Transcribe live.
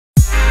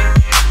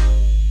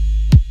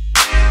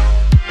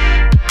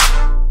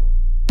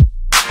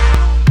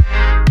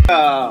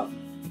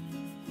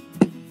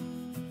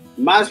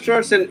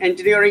Masters in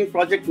Engineering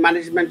Project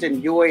Management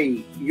in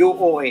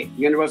UOA,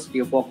 University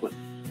of Auckland.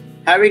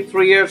 Having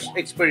 3 years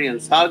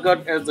experience, how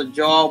good is the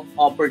job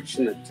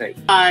opportunity?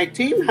 My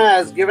team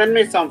has given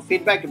me some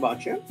feedback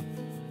about you.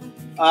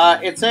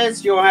 It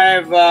says you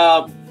have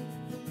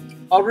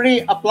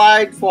already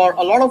applied for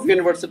a lot of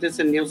universities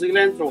in New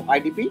Zealand through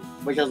IDP,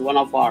 which is one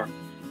of our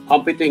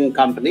competing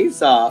companies.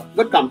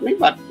 Good company,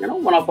 but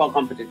one of our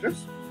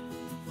competitors.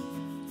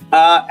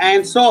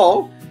 And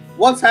so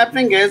what's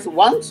happening is,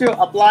 once you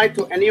apply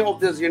to any of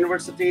these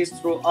universities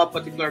through a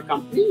particular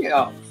company,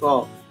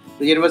 so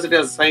the university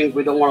is saying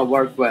we don't want to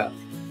work with,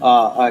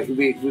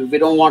 we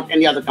don't want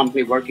any other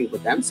company working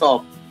with them.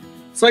 So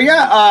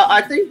yeah,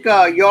 I think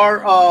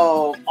your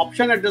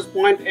option at this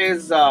point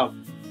is,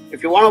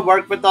 if you want to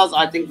work with us,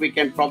 I think we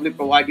can probably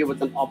provide you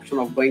with an option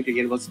of going to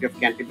University of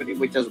Canterbury,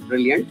 which is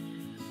brilliant.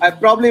 I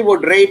probably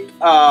would rate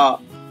a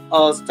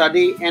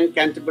study in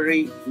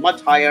Canterbury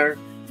much higher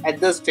at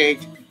this stage,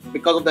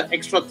 because of the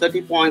extra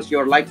 30 points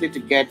you're likely to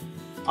get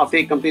after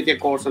you complete your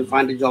course and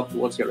find a job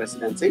towards your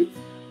residency.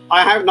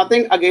 I have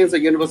nothing against the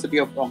University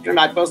of Auckland.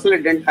 I personally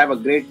didn't have a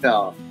great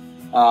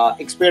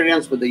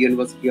experience with the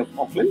University of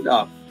Auckland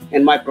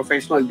in my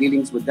professional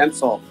dealings with them.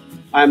 So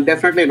I'm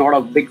definitely not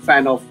a big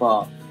fan of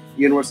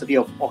University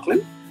of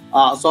Auckland.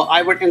 So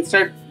I would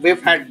instead,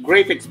 we've had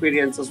great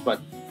experiences with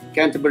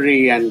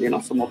Canterbury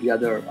and some of the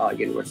other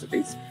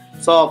universities.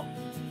 So,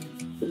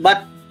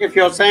 but if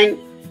you're saying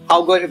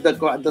how good, if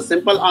the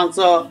simple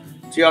answer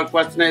to your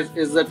question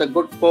is it a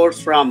good course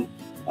from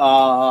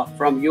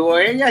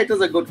UOA? Yeah, it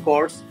is a good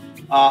course.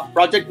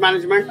 Project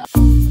management.